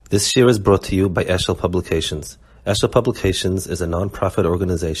This year is brought to you by Eshel Publications. Eshel Publications is a non-profit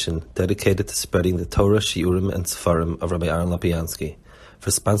organization dedicated to spreading the Torah, Shiurim, and Sefarim of Rabbi Aaron Lapiansky. For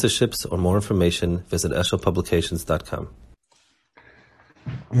sponsorships or more information, visit eshelpublications.com.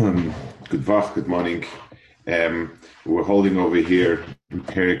 Good morning. We're holding over here in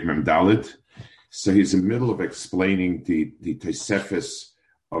Perek Mem Dalet. So he's in the middle of explaining the Tiferes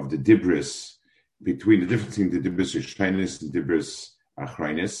of the Dibris, between the difference in the Dibris Rishainis and Dibris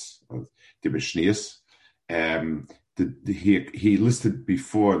Achrainis, or Dibris Shnius. He listed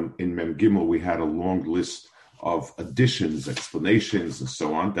before in Mem Gimel, we had a long list of additions, explanations, and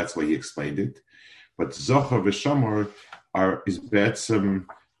so on. That's why he explained it. But Zohar v'Shamar is betzim,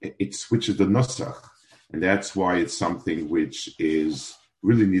 it switches the Nusach, and that's why it's something which is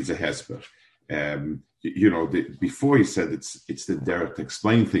really needs a hesper. Before he said it's the derech to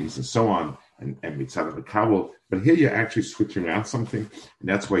explain things and so on, and mitzad of the kabul, but here you're actually switching around something, and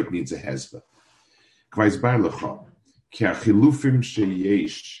that's why it needs a hesper. Kvayzbar lecha ki achilufim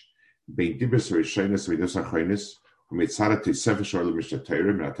sheyesh bein dibros rishonos v'dos achronis u'mitzad tesefer shor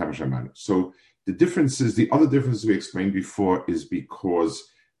l'mishteirim v'atam shaman. So the other differences we explained before is because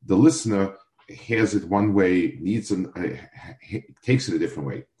the listener hears it one way, takes it a different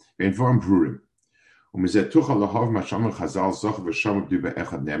way. And that's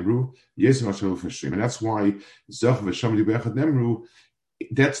why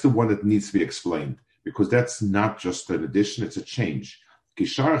that's the one that needs to be explained, because that's not just an addition, it's a change. You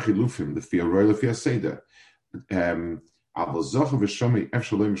can't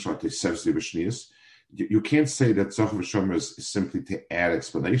say that Zohar v'Shomer is simply to add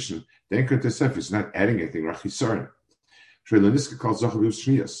explanation. Then it's not adding anything.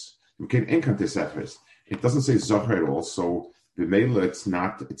 It doesn't say Zohar at all, so b'meila it's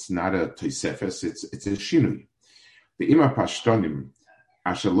not a Tosefes, it's a Shinui. The Ima Pashtonim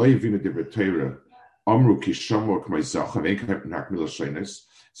asher lo yivinu divrei Torah amru ki shomor k'may Zohar v'enkan nak mila sheinos.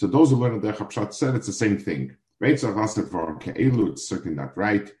 So those who learn the Chapshat said it's the same thing. It's certainly not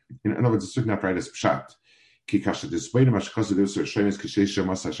right. In other words, it's certainly not right as Pshat. Ki kasha disbayim mashkasa divus sheinos kishesh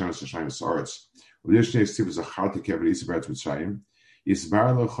shamas hashemas hashayim sa'aretz. U'lishne yistiv zachar tekever yisbarat mitzrayim. In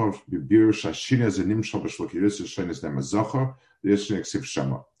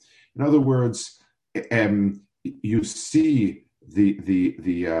other words, you see the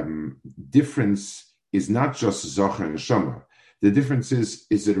difference is not just Zohar and Shama. The difference is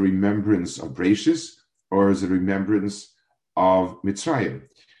it a remembrance of Breishis or is it a remembrance of Mitzrayim?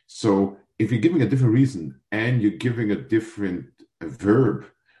 So if you're giving a different reason and you're giving a different verb,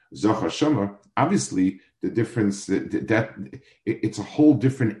 Zohar Shama, obviously the difference that it's a whole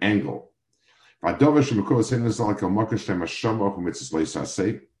different angle. And again, it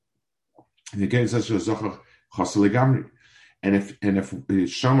says and if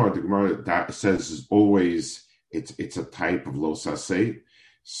Shamar, the Gemara that says is always it's a type of lo saseh,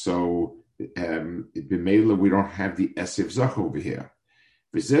 so b'meila we don't have the esif zach over here.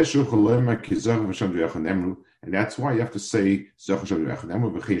 And that's why you have to say Zohar Shem V'Echad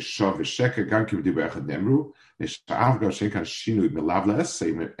V'chein Shav V'Sheker Gam Ki V'Di V'Echad Nemru Nesha'av Gav Shein Kan Shinui Melav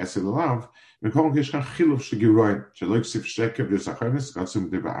L'Esei Esei L'Lav V'Kol Kish Kan Chiluf Shegiroin Shelo Yksif Sheker V'Yisacharnis Gatzum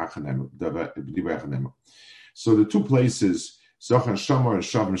V'Di V'Echad Nemru. So the two places, Zohar Shamar and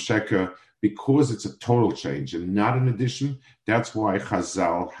Shav and Sheker, because it's a total change and not an addition, that's why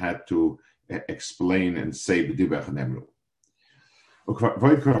Chazal had to explain and say V'Di V'Echad Nemru. You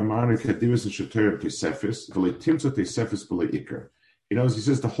know, he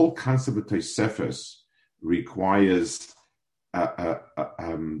says the whole concept of Tosefes requires the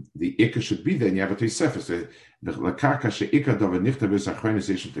Ikar should be there, and you have a Tosefes.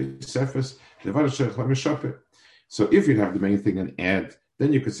 So if you have the main thing and add,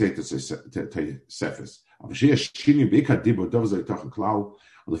 then you could say to Tosefes.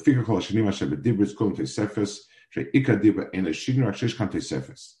 She'ikar diba en l'shinu akshish kan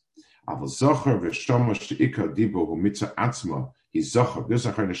Tosefes. Aval Zohar v'Shama she'ikar diba hu mitzah atzma hi Zohar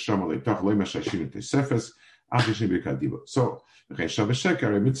v'Zohar neshama le'toch lo'ima she'shinu Tosefes akshishin b'ikar diba. So v'chein shav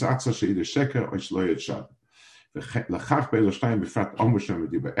v'sheker mitzah atzma she'idir sheker or shlo yed shav. L'chach be'elo shtayim b'frat omu shem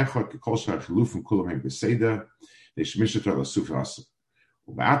v'diba echot k'kol shar chilufim kulam hem b'seder ne'shmishet ra l'suf ha'asa.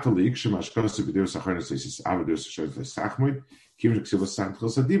 U'ba'ata li'ikshim ashkos v'diba Zohar ne'sesis avadur s'shoyt v'sachmoid kim sh'ksiva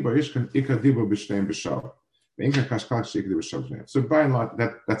sanchos adiba ish kan ikar diba b'shtayim b'shav. So by and large,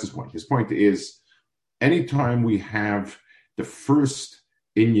 that's his point. His point is, anytime we have the first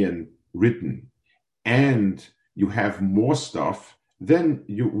Inyan written and you have more stuff, then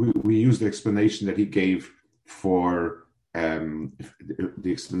we use the explanation that he gave for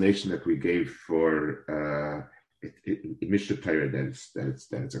Mishnah Torah, that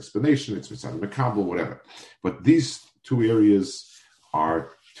it's explanation, it's Mitzvah Makabel, whatever. But these two areas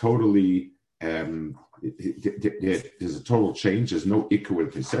are totally, there's a total change. There's no Ikka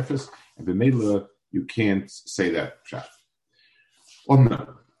with Tiferes, and B'meila, you can't say that pshat.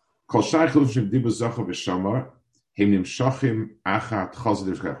 Onna, Kol Shai Chilufim Dibu Zocha V'Shamar, Hem Nimshachim Achat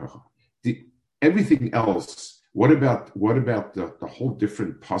Chazad V'Chechacha. Everything else, what about the whole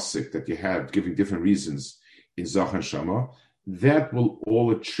different pasuk that you have giving different reasons in Zach and Shama? That will all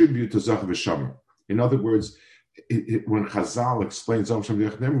attribute to Zach and Shama. In other words, when Chazal explains Zach and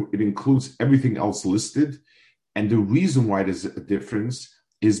Shama, it includes everything else listed, and the reason why there's a difference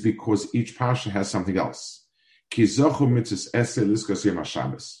is because each pasha has something else. Ki Zachu mitzvahs eseh liskas yom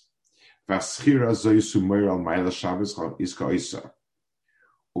HaShabbos, v'aschira zoysu moir al ma'ila Shabbos iska oisa.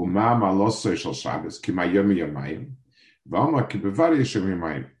 Uma malosay shel Shabbos ki mayom yamayim, v'ama ki bevari yeshem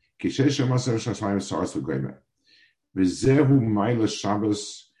yamayim, ki sheish yamasar shel Shamayim saras v'goymer. V'zehu ma'ila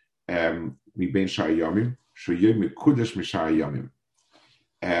Shabbos mi ben sha'ayomim, shoyom mikudesh mi sha'ayomim.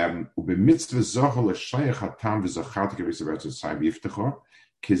 Ubemitzvah zochel l'shayach hatam v'zachat k'vis v'eretz Yisrael b'yiftecho,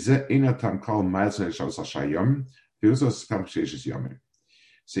 ki ze inatam kol ma'ila Shabbos ha'sha'ayomim, v'yuzos tam sheishes yomim.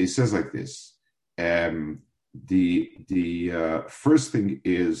 So he says like this. The first thing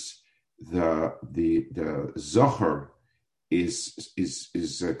is the Zohar is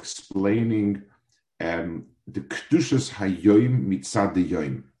explaining the Kedushas Hayoim Mitzad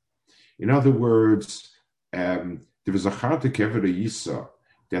Yoim. In other words, there is a Charte Kever Yisa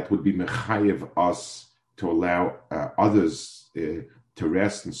that would be mechayev us to allow others to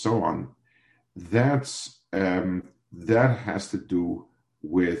rest and so on. That has to do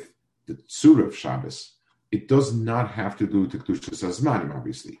with the Tzura of Shabbos. It does not have to do with the Kedushas Hazmanim,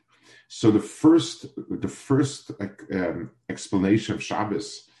 obviously. So the first explanation of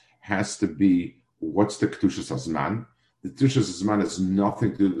Shabbos has to be what's the Kedushas Hazman. The Kedushas Hazman has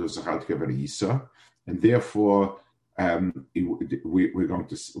nothing to do with the Zachat Kever Yisa, and therefore we're going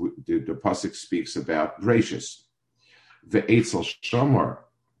to the pasuk speaks about Reishis. The Eitzel Shamar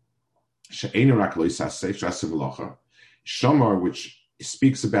she'einu rak lo yisaseh sh'aseh melacha. Shamar, which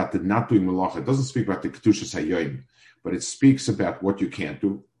speaks about the not doing malacha. It doesn't speak about the kedushas hayoim, but it speaks about what you can't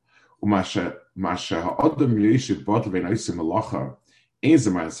do. Masha ha'adam yishu botl v'naisim malacha ein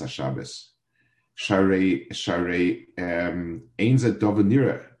zemayas haShabbos. Sharei ein ze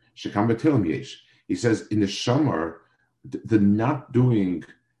davenira shekam b'tilim yesh. He says in the shamar, the not doing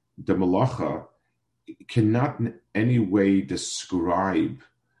the malacha cannot in any way describe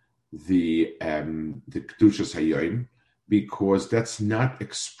the kedushas hayoim, because that's not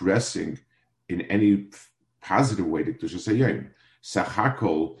expressing in any positive way the Kedushas Hayom.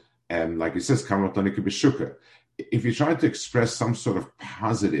 Sachakol, like it says, if you're trying to express some sort of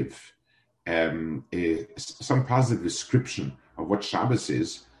positive, some positive description of what Shabbos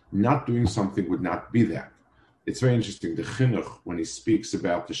is, not doing something would not be that. It's very interesting. The Chinuch, when he speaks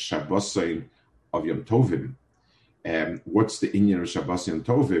about the Shabbosayin of Yom Tovim, what's the inyan of Shabbos Yom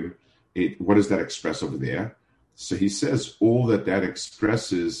Tovim? What does that express over there? So he says all that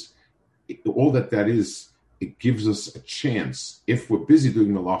expresses, all that is, it gives us a chance. If we're busy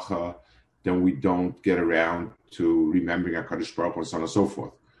doing malacha, then we don't get around to remembering HaKadosh Baruch Hu and so on and so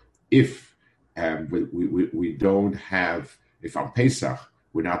forth. If we don't have, if on Pesach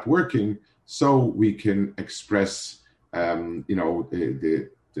we're not working, so we can express, the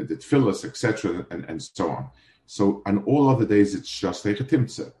tefillas, etc., and so on. So on all other days, it's just like a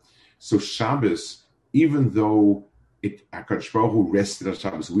timtzah. So Shabbos, even though HaKadosh Baruch Hu rested on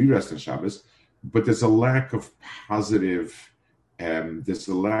Shabbos, we rest on Shabbos, but there's a lack of positive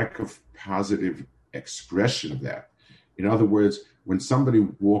expression of that. In other words, when somebody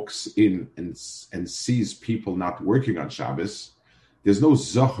walks in and sees people not working on Shabbos, there's no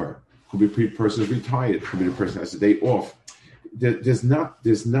zohar. Could be a person who's retired, could be a person who has a day off. There's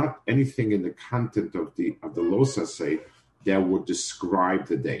not anything in the content of the losa say that would describe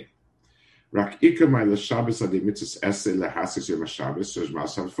the day. So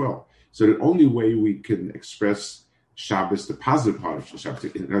the only way we can express Shabbos, the positive part of Shabbos,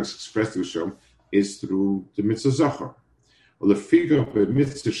 express the Shem, is through the mitzvah Zachar. Well, the figure of the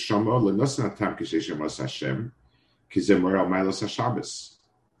mitzvah Shama lenosna tam kishem as Hashem kizemor al mailos Shabbos.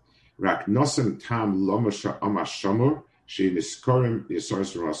 Rak nosen tam lomasha amashamor she niskorim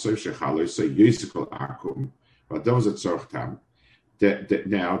yisoros rasoy shechaloy so yisikol akum. But those at tzorch tam.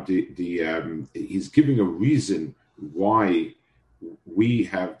 Now he's giving a reason why we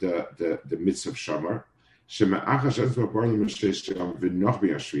have the mitzvah of Shamar. Shema achas barlim shesham v'noch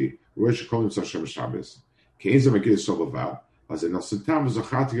b'yashvi rosh kolim tzar Shem Shabbos. Ke'ezem agil solovav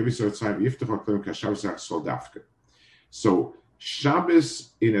So Shabbos,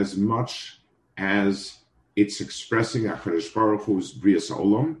 in as much as it's expressing HaKadosh Baruch Hu's Brias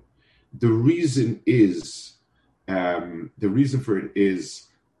Olam, the reason for it is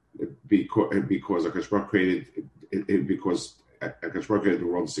because HaKadosh Baruch created because HaKadosh Baruch created the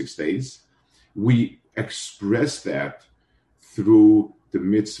world in 6 days. We express that through the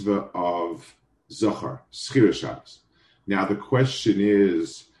mitzvah of Zohar, Schira Shabbos. Now the question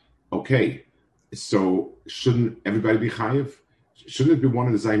is, okay, so shouldn't everybody be chayiv? Shouldn't it be one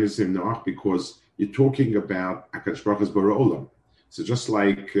of the Zayim Noach? Because you're talking about HaKadosh Baruch Hu's Bara Olam. So just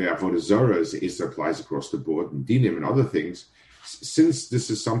like Avodah Zarah is applies across the board, and Dinim and other things, since this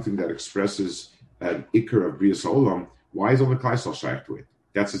is something that expresses an Iker of Brias Olam, why is only Klaisel shaykh to it?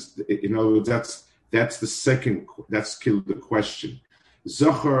 In other words, that's the question.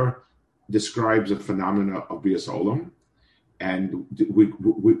 Zohar describes a phenomena of Brias Olam, and we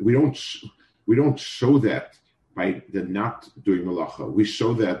don't show that by the not doing malacha. We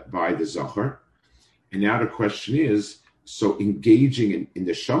show that by the Zohar. And now the question is, so engaging in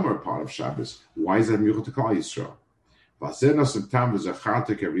the Shomer part of Shabbos, why is that Michut to Klal Yisrael?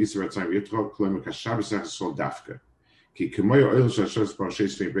 Ki kemoy oil shashos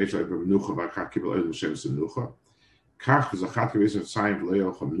parashes meibeish bemenucha v'achar kibel oil m'shem menucha. Kach v'zachat kibel tzayim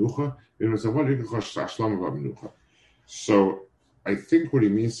v'leil menucha. So I think what he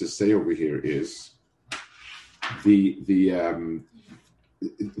means to say over here is the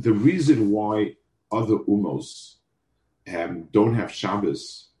reason why other umos don't have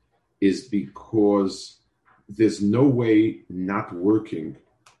Shabbos is because there's no way not working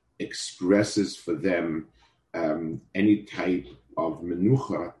expresses for them any type of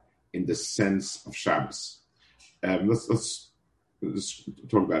menucha in the sense of Shabbos. Let's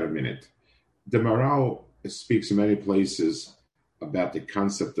talk about it a minute. The Maral speaks in many places about the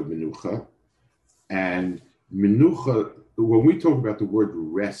concept of menucha, and menucha, when we talk about the word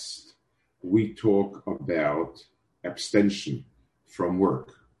rest, we talk about abstention from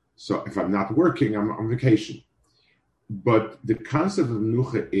work. So if I'm not working, I'm on vacation. But the concept of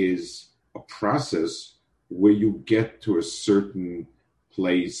menucha is a process where you get to a certain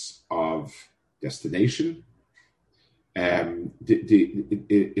place of destination. In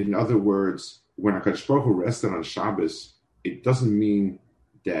other words, when HaKadosh Baruch Hu rested on Shabbos, it doesn't mean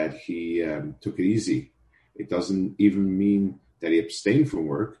that he took it easy. It doesn't even mean that he abstained from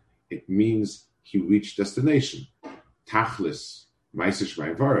work. It means he reached destination. Tachlis, Ma'aseh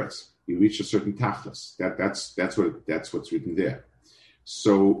Shemayim V'Aretz. He reached a certain tachlis. That's what's written there.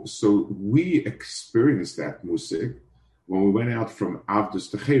 So we experienced that musig when we went out from Avdus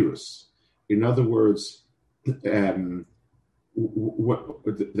to Cherus. In other words, what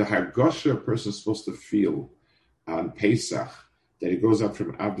the Hagosha a person is supposed to feel on Pesach, that he goes up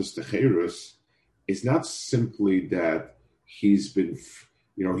from Avdus to Cherus, is not simply that he's been,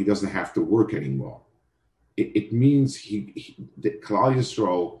 he doesn't have to work anymore. It means that Klal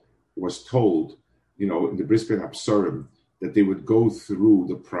Yisrael was told, in the Bris Ben Absurim, that they would go through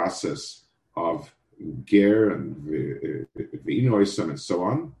the process of ger and v'inoisam and so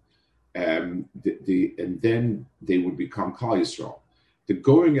on, and then they would become Klal Yisrael. The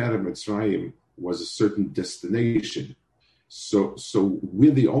going out of Mitzrayim was a certain destination. So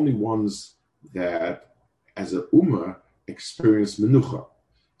we're the only ones that, as a ummah, experience menucha.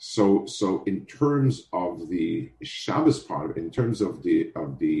 So in terms of the Shabbos part, in terms of the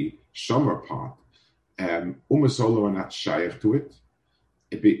Shomer part, Ummah Solo are not shaykh to it.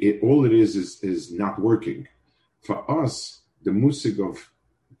 All it is not working. For us, the musig of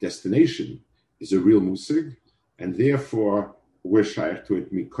destination is a real musig, and therefore we're shaykh to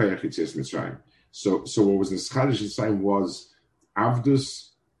it. Mikoyach Yitzias Mitzrayim. So what was in Schadish Yisrael was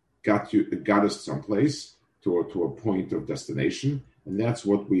Avdus got us someplace to a point of destination, and that's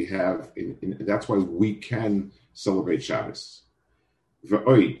what we have. That's why we can celebrate Shabbos.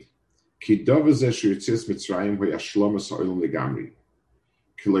 V'oid. Ki davar zeh sheyitzias Mitzrayim hu yashlomas ha'olam legamri.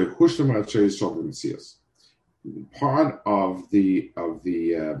 Ki lo yichushlam ha'atzei Yisrael b'mitzias. Part of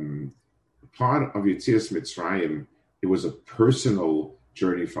Yitzias Mitzrayim, it was a personal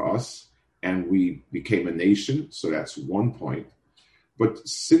journey for us, and we became a nation. So that's one point. But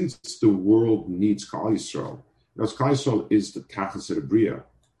since the world needs Klal Yisrael, because Klal Yisrael is the tachlis of the bria,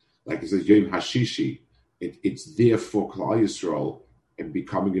 like it says Yom Hashishi, it's there for Klal Yisrael and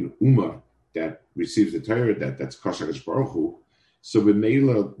becoming an ummah that receives the Torah, that's Kosher Baruch Hu. So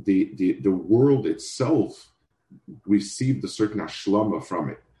B'meila, the world itself received a certain ashlama from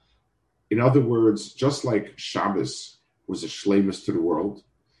it. In other words, just like Shabbos was a shleimus to the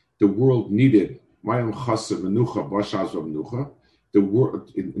world needed Mayim chasa menucha b'shas v'menucha. The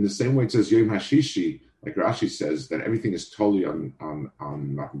word in the same way it says Yom Hashishi, like Rashi says that everything is totally on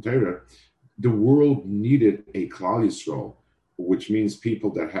Matan Torah. The world needed a Klal Yisrael, which means people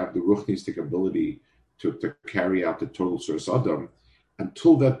that have the ruchnistic ability to carry out the total source Adam.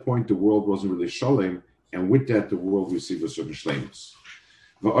 Until that point, the world wasn't really shalem, and with that, the world received a certain shlemus.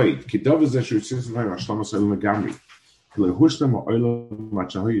 V'oid kidav zeh shutzis v'ayim hashlomas olam gamri. Kilehushlam ha'olam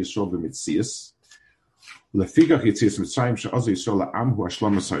machahu Yisrael b'mitzias. Lefigach Yitzias Mitzrayim she'azu Yisrael la'am hu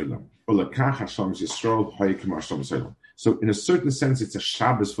hashlomas olam. Ulekach hashlomas Yisrael hayikim hashlomas olam. So, in a certain sense, it's a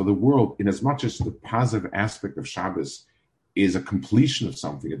Shabbos for the world, in as much as the positive aspect of Shabbos is a completion of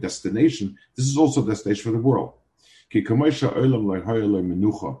something, a destination. This is also a destination for the world. Ki kamoisha olam lo hoya lo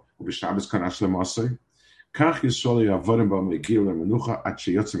menucha u'b'Shabbos kan ashlem asay. Kach Yisrael yavodim b'am le'gir lo menucha at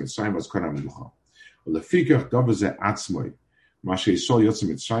she'yotze Mitzrayim az kan ha-menucha. Ulefikach davar zeh atzmoi ma she'Yisrael yotze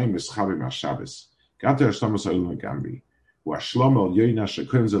Mitzrayim mischabe ma'Shabbos. Gata hashlomas olam gamri. U'ashlam al yoyna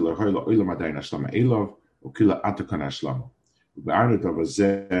she'koyim zeh lo hoya lo olam adayin ashlam elov ukila atakan ashlam. U'ba'arnu davar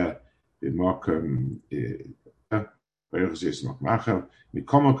zeh b'makom Perek zeh machmachel.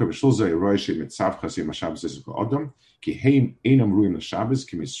 Mikom k'b'shul zeh yoroi she'mitzav chasim ha'Shabbos zeh k'odom ki heim einam ruim l'Shabbos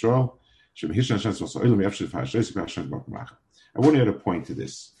ki Yisrael. I want to add a point to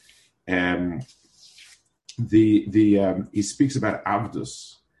this. He speaks about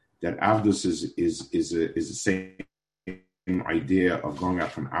Avdus, that Avdus is the same idea of going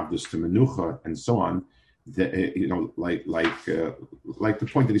out from Avdus to Menucha and so on. Like the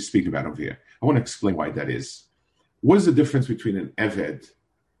point that he's speaking about over here. I want to explain why that is. What is the difference between an Eved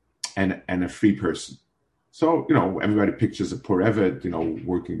and a free person? So, everybody pictures a poor Eved,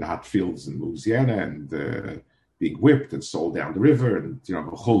 working the hot fields in Louisiana and being whipped and sold down the river and,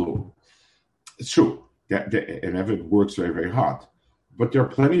 cholu. It's true that an Eved works very, very hard. But there are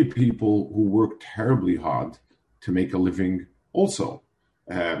plenty of people who work terribly hard to make a living also.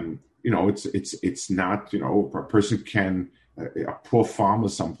 It's not, a person can, a poor farmer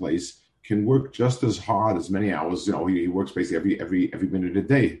someplace can work just as hard as many hours. He works basically every minute a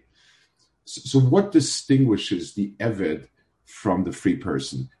day. So what distinguishes the Eved from the free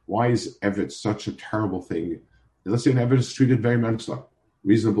person? Why is Eved such a terrible thing? Let's say an Eved is treated very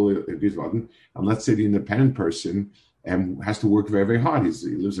reasonably, and let's say the independent person has to work very, very hard. He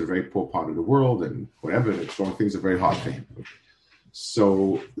lives in a very poor part of the world and whatever, and strong things are very hard for him.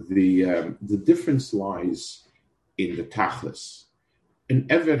 So the difference lies in the tachlis. An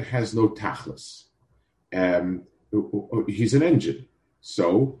Eved has no tachlis. He's an engine.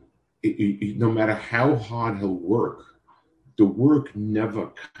 So no matter how hard he'll work, the work never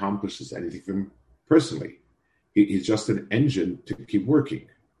accomplishes anything for him personally. He's just an engine to keep working.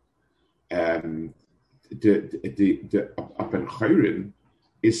 The Ben Chayrin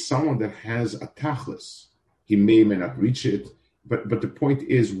is someone that has a tachlis. He may or may not reach it, but the point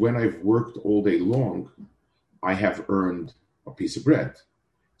is, when I've worked all day long, I have earned a piece of bread.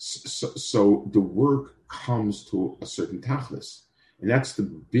 So the work comes to a certain tachlis. And that's the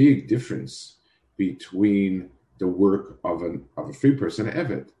big difference between the work of a free person, an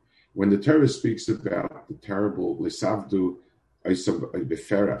Eved. When the Torah speaks about the terrible lisavdu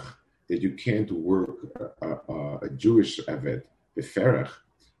beferach, that you can't work a Jewish Eved beferach,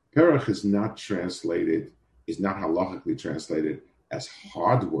 perach is not halachically translated as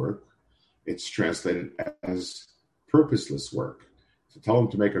hard work. It's translated as purposeless work. So tell them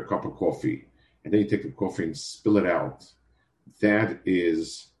to make a cup of coffee, and then you take the coffee and spill it out. That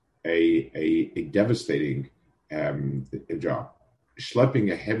is a devastating job.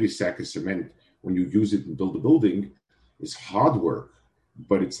 Schlepping a heavy sack of cement when you use it and build a building is hard work,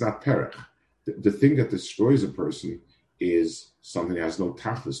 but it's not perech. The thing that destroys a person is something that has no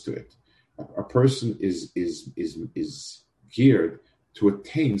tachlis to it. A person is geared to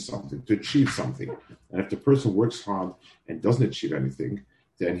attain something, to achieve something. And if the person works hard and doesn't achieve anything,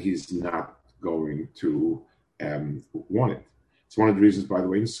 then he's not going to want it. It's one of the reasons, by the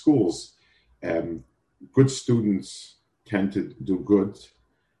way, in schools, good students tend to do good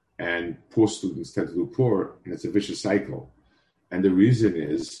and poor students tend to do poor, and it's a vicious cycle. And the reason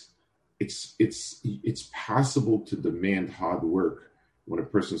is it's possible to demand hard work when a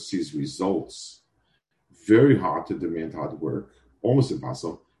person sees results. Very hard to demand hard work, almost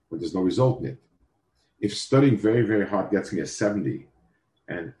impossible when there's no result in it. If studying very, very hard gets me a 70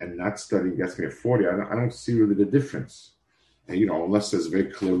 and not studying gets me a 40, I don't see really the difference. And, unless there's a very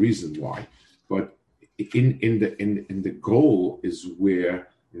clear reason why. But in the goal is where,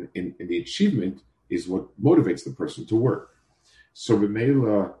 in the achievement, is what motivates the person to work. So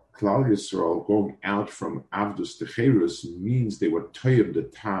B'meila Klal Yisrael going out from Avdus to Cherus means they were toyim the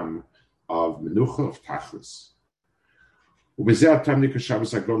tam of menucha, of tachlis.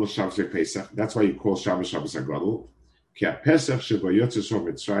 That's why you call Shabbos Hagadol. Ki Pesach sheba Yotze Yisrael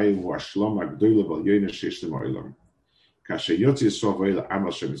Mitzrayim hu Hashlom Hagdola B'al Yoina Sheish L'Olam. Kasher Yotze Yisrael V'Oila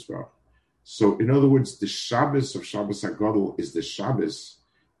Amal Shem Yisbarach. So, in other words, the Shabbos of Shabbos Hagadol is the Shabbos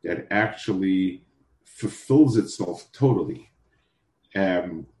that actually fulfills itself totally.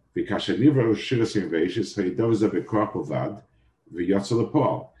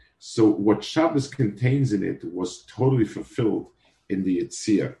 So what Shabbos contains in it was totally fulfilled in the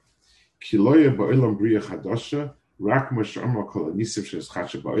Yitzia.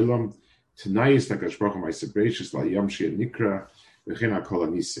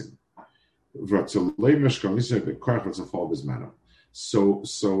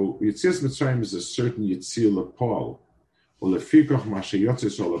 So Yitzias Mitzrayim is a certain Yitzia Lepal. Lefikach Mashe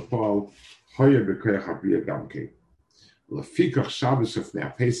Yotzes Lepal Hoya Bekoyach Abriya Gamke. Lefikach Shabbos of Nea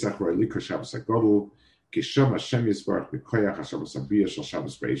Pesach Ro'elika Shabbos Hagadol Kisham Hashem Yisbarach Bekoyach HaShabbos Abriya Shal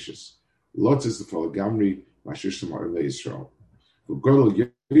Shabbos Beishis. Lots is the fall Gamri Mashish Lamar Yisroel. V'Godol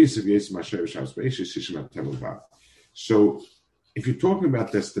Yisrael Yisrael Mashiach Shabbos Beishis Shishim Tevel Vav. So if you're talking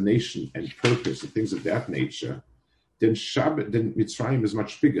about destination and purpose and things of that nature, then Mitzrayim is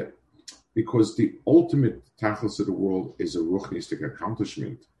much bigger, because the ultimate tachlis of the world is a ruchnistic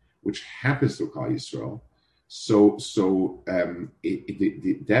accomplishment, which happens to Klal Yisrael. So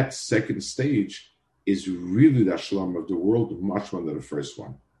that second stage is really the shalom of the world, much more than the first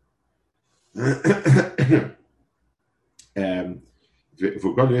one.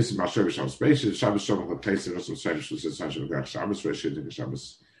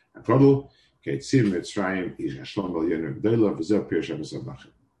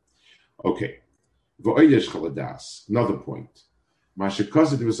 Okay. Another point. So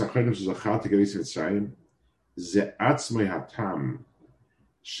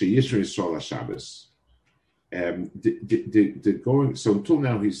until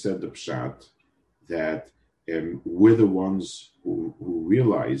now he said the pshat that we're the ones who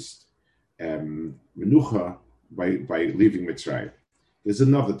realized menucha by leaving Mitzrayim. There's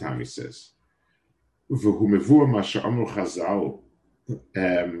another time he says, the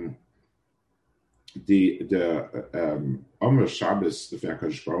Omer Shabbos, the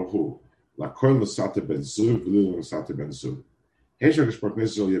Fekadosh Baruch Hu, la kol l'sate ben zug, v'lu l'sate ben zug. Heshach Baruch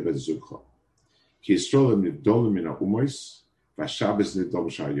Nezol ye ben zugcha. Ki Yisroel nidol min ha'umois, v'Shabbos nidol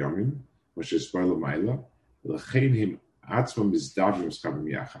b'sha'yomim, v'she Yisroel l'mayla, v'lechein him atzma mizdavim skabim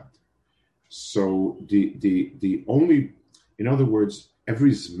yachad. So the only, in other words,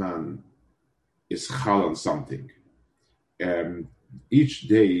 every zman is chal on something. Each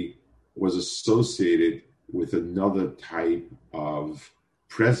day was associated with another type of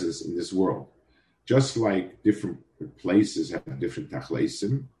presence in this world. Just like different places have different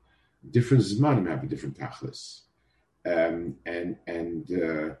tachlesim, different zmanim have a different tachlis. And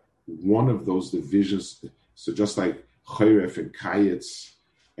one of those divisions, so just like Choref and Kayetz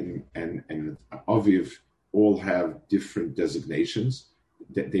and Aviv all have different designations,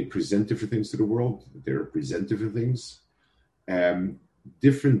 that they present different things to the world, they represent different things.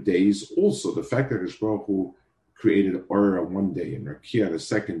 Different days also, the fact that Hakadosh Baruch Hu created Or on one day and Rakia on the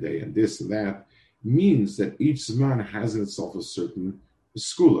second day and this and that means that each Zman has in itself a certain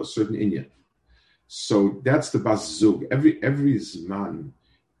school, a certain inyan. So that's the Bas Zug. Every Zman,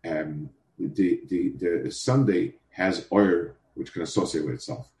 the Sunday has Or, which can associate with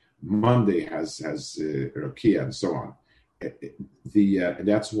itself. Monday has Rakia and so on. And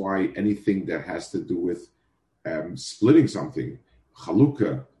that's why anything that has to do with splitting something,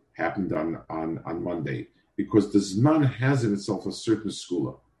 Chalukah, happened on Monday, because the Zman has in itself a certain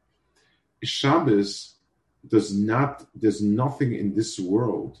skula. Shabbos there's nothing in this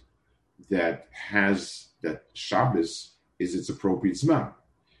world that Shabbos is its appropriate Zman,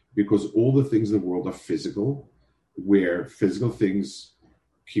 because all the things in the world are physical, where physical things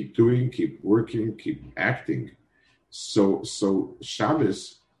keep doing, keep working, keep acting. So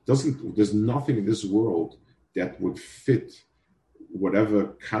Shabbos there's nothing in this world that would fit whatever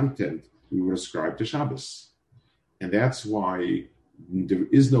content we would ascribe to Shabbos. And that's why there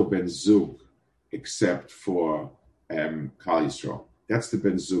is no Ben Zug except for Klal Yisrael. That's the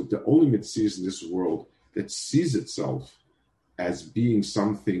Ben Zug, the only mitzvah in this world that sees itself as being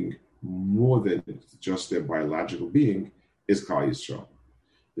something more than just their biological being is Klal Yisrael.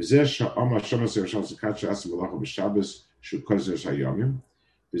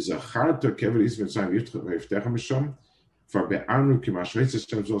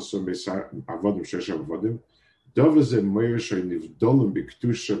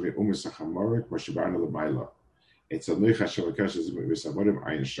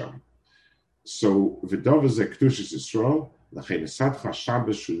 So v'dov ze kedushas Yisroel l'chein esatcha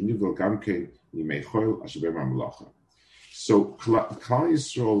Shabbos shul nivol gamkein yimei choil asher b'mamlacha. So Klal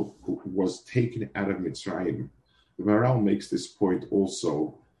Yisrael was taken out of Mitzrayim. The Maharal makes this point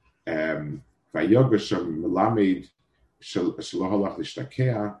also. Vayogashem melamed shalohalach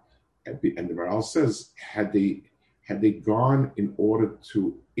l'shtakea, and the Maharal says, had they gone in order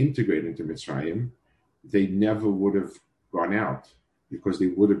to integrate into Mitzrayim, they never would have gone out because they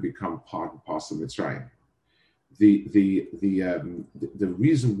would have become part and parcel of Mitzrayim. The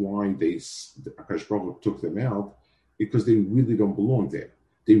reason why Akash Baruch Hu took them out because they really don't belong there.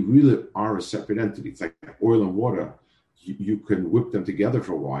 They really are a separate entity. It's like oil and water. You can whip them together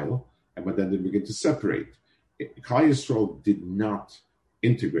for a while, but then they begin to separate. Klal Yisrael did not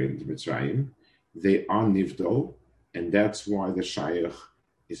integrate into Mitzrayim. They are nivdol, and that's why the Shayach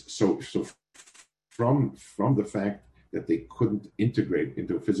is so. From the fact that they couldn't integrate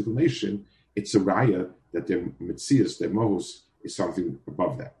into a physical nation, it's a raya that their mitzias, their mohus, is something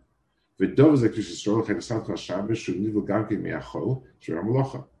above that. ודוב זה כששרול חנסת השבת שניבו גם כן מהחול של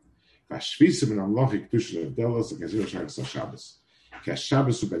המלוכה. והשביסה מן המלוכה קדוש לבדלה זה כזיר שחנס השבת. כי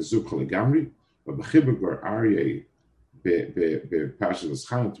השבת הוא בן זוג לגמרי, ובחיבר גור אריה בפרשת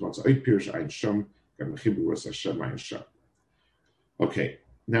הזכן, תמוץ עוד פירש עין שם, גם בחיבר גור השם עין שם. Okay,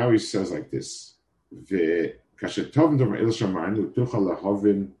 now he says like this, וכאשר טוב נדום אל שמיים, תוכל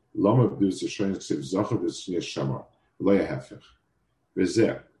להבין למה בדוס השם כסיב זוכר ושניה שמה, ולא יהפך.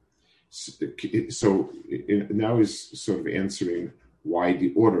 וזה, so now he's sort of answering why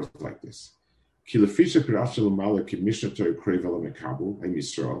the order is like this. Ki lefisha pirasha l'mala ki mishnah Torah krev el mekabel haim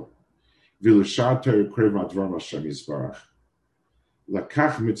Yisroel v'lushah Torah krev advar Hashem Yisbarach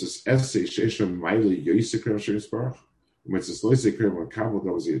lakach mitzvos esei sheisham ma'ile yoyse krev Hashem Yisbarach u'mitzvos loyse krev mekabel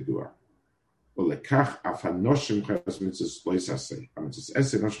that was yedua u'lekach af hanoshim chayas mitzvos loyse esei ha'mitzvos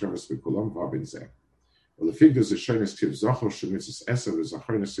esei noshim chayas b'kulam v'abin zeh. So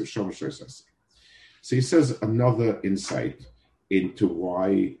he says another insight into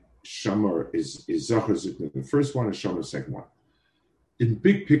why Shamar is Zachar Zikna. The first one is Shamar, the second one. In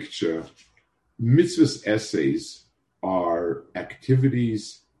big picture, mitzvahs essays are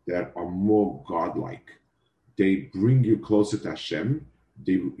activities that are more godlike. They bring you closer to Hashem.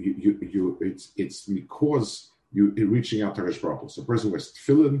 It's because you're reaching out to Hakadosh Baruch Hu. So a person who has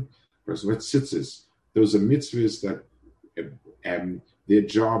tefillin, a person who has tzitzis, those are mitzvahs that their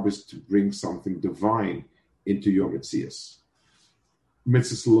job is to bring something divine into your mitzvahs.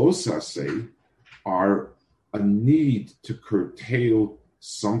 Mitzvahs losase are a need to curtail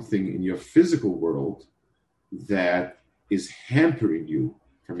something in your physical world that is hampering you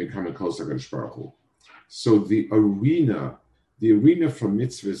from becoming closer to Hakadosh Baruch Hu. So the arena for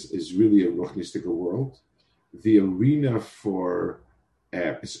mitzvahs is really a ruchnistic world. The arena for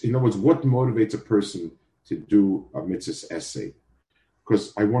in other words, what motivates a person to do a mitzvah essay?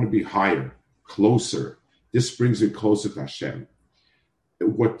 Because I want to be higher, closer. This brings me closer to Hashem.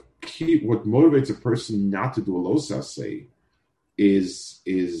 What motivates a person not to do a los essay is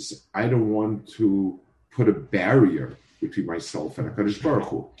I don't want to put a barrier between myself and HaKadosh Baruch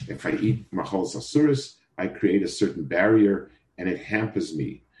Hu. If I eat machal sasuris, I create a certain barrier and it hampers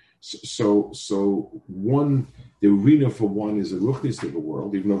me. So the arena for one is a ruchnistic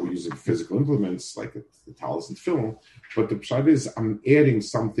world, even though we're using physical implements like the talis and film. But the pshat is I'm adding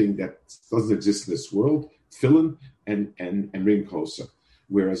something that doesn't exist in this world, tefillin, and bring closer.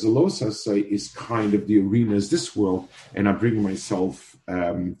 Whereas the los hasay is kind of the arena is this world, and I'm bringing myself.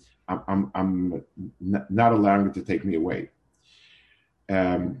 I'm not allowing it to take me away.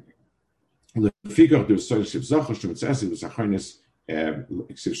 The figure of the associative zachar shemitzasi was achonis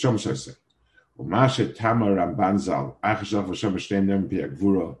except shom shasay. Umashe tamar rambanzal achshav Hashem shtein nem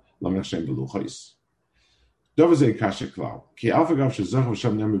piagvura lamech shem beluchais. Dovze kashe klau ki alfagav shezachar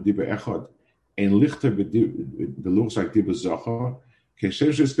Hashem nem dibe echad ein lichter beluch sagt dibe zachar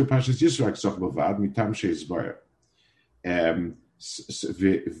keshev shes kapashes Yisroel zach bavad mitam sheizbar.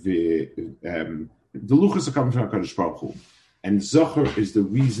 The luch is coming from HaKadosh Baruch Hu. And Zachar is the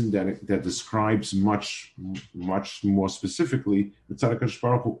reason that describes much more specifically the Tzaddik HaKadosh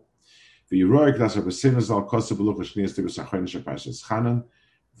Baruch Hu. V'yiroik das ha-besenas al kosa beluch ha-shnias tibus ha-choyn shapas es-chanan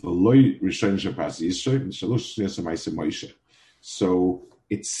v'loi rishon shapas Yisroel v'shalosh shnias ha-maise Moshe. So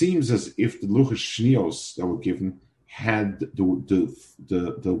it seems as if the luch ha-shnios that were given had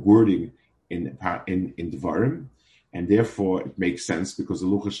the wording in Devarim, and therefore it makes sense because the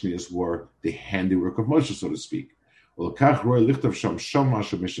luch ha-shnios were the handiwork of Moshe, so to speak. ולקח רואה לכתוב שם שמה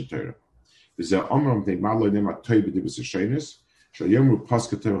שמשת תורה. וזה אומרם די מה לא נאמר טוי בדיבוס השנס, שהיום הוא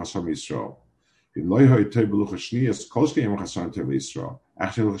פסק תורה חסם ישראל. ואם לא יהיה טוי בלוח השני, אז כל שני יום חסם תורה לישראל.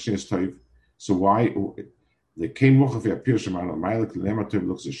 אך שלוח השני טוי, So why the came mochav yapir shemar ma'alik lematov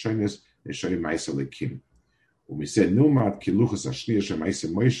looks a shyness and shoy ma'isa lekim. When we said numat kiluchas ashniya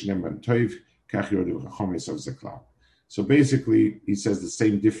shemaisa moish neman toiv kach yordu v'chachomis of zeklau. So basically, he says the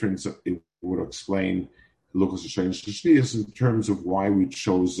same difference. It would explain luchas ashniya in terms of why we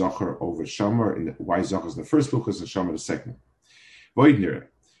chose zachar over shamar and why zachar is the first luchas and shamar the second. Voidner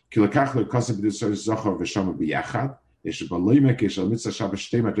kilakach lekasem b'dusar zachar v'shamar b'yachad. Even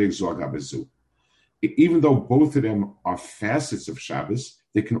though both of them are facets of Shabbos,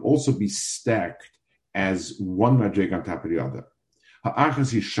 they can also be stacked as one madreg on top of the other.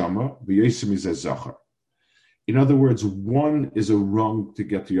 In other words, one is a rung to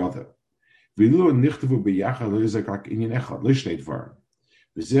get the other. The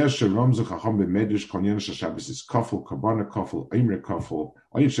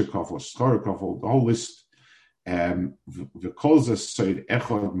whole list. So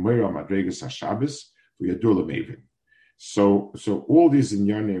all these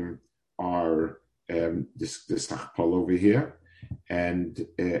inyanim are this tachpal over here, and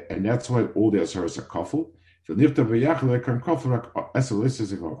that's why all the asaras are kafel.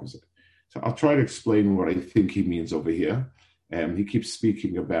 So I'll try to explain what I think he means over here. He keeps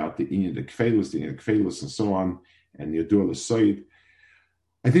speaking about the inyan the kfelus, and so on, and yadur l'soid.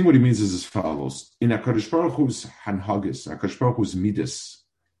 I think what he means is as follows. In HaKadosh Baruch Hu's Hanhagis, HaKadosh Baruch Hu's Midas,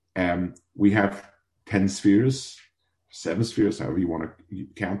 we have 10 spheres, 7 spheres, however you want to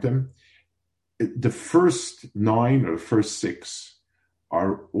count them. The first 9 or the first 6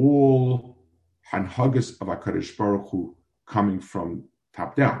 are all Hanhagis of HaKadosh Baruch Hu coming from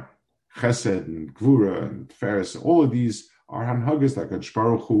top down. Chesed and Gvura and Tiferes, all of these are Hanhagis that HaKadosh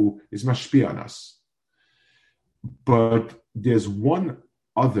Baruch Hu is mashpia on us. But there's one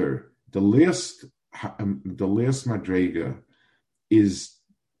other, the last madrega is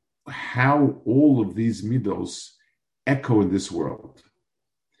how all of these midos echo in this world.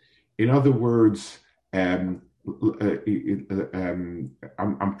 In other words, I'm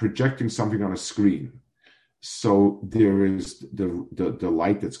projecting something on a screen. So there is the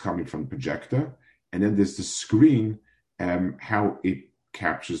light that's coming from the projector, and then there's the screen, how it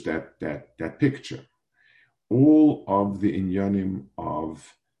captures that picture. All of the inyanim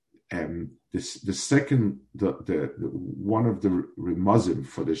of the second, the one of the remazim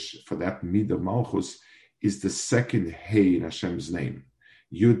for that mid of malchus is the second hey in Hashem's name,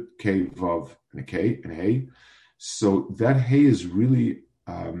 Yud Kei Vav and Kei and Hey. So that hey is really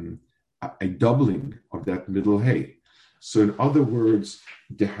a doubling of that middle hey. So in other words,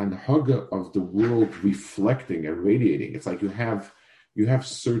 the hanhaga of the world reflecting and radiating. It's like you have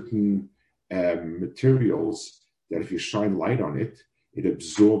certain materials that if you shine light on it, it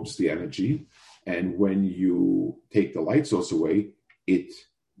absorbs the energy, and when you take the light source away, it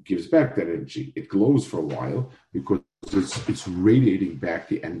gives back that energy. It glows for a while because it's radiating back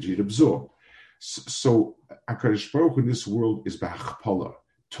the energy it absorbed. So HaKadosh Baruch Hu in this world is b'hachpala.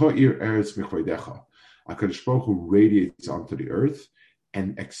 To'ir eretz michodecha. HaKadosh Baruch Hu radiates onto the earth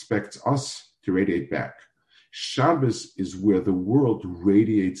and expects us to radiate back. Shabbos is where the world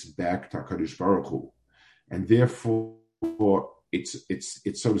radiates back to HaKadosh Baruch Hu, and therefore it's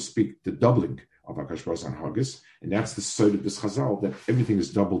so to speak the doubling of HaKadosh Baruch Hu's Hanhagis, and that's the side of this Chazal that everything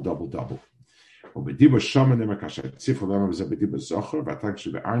is double, double, double.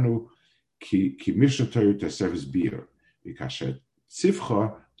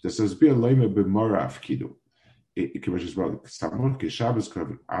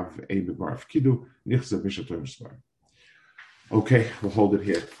 Okay, we'll hold it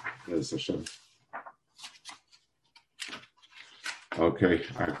here. Okay,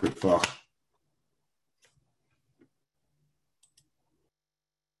 I could talk.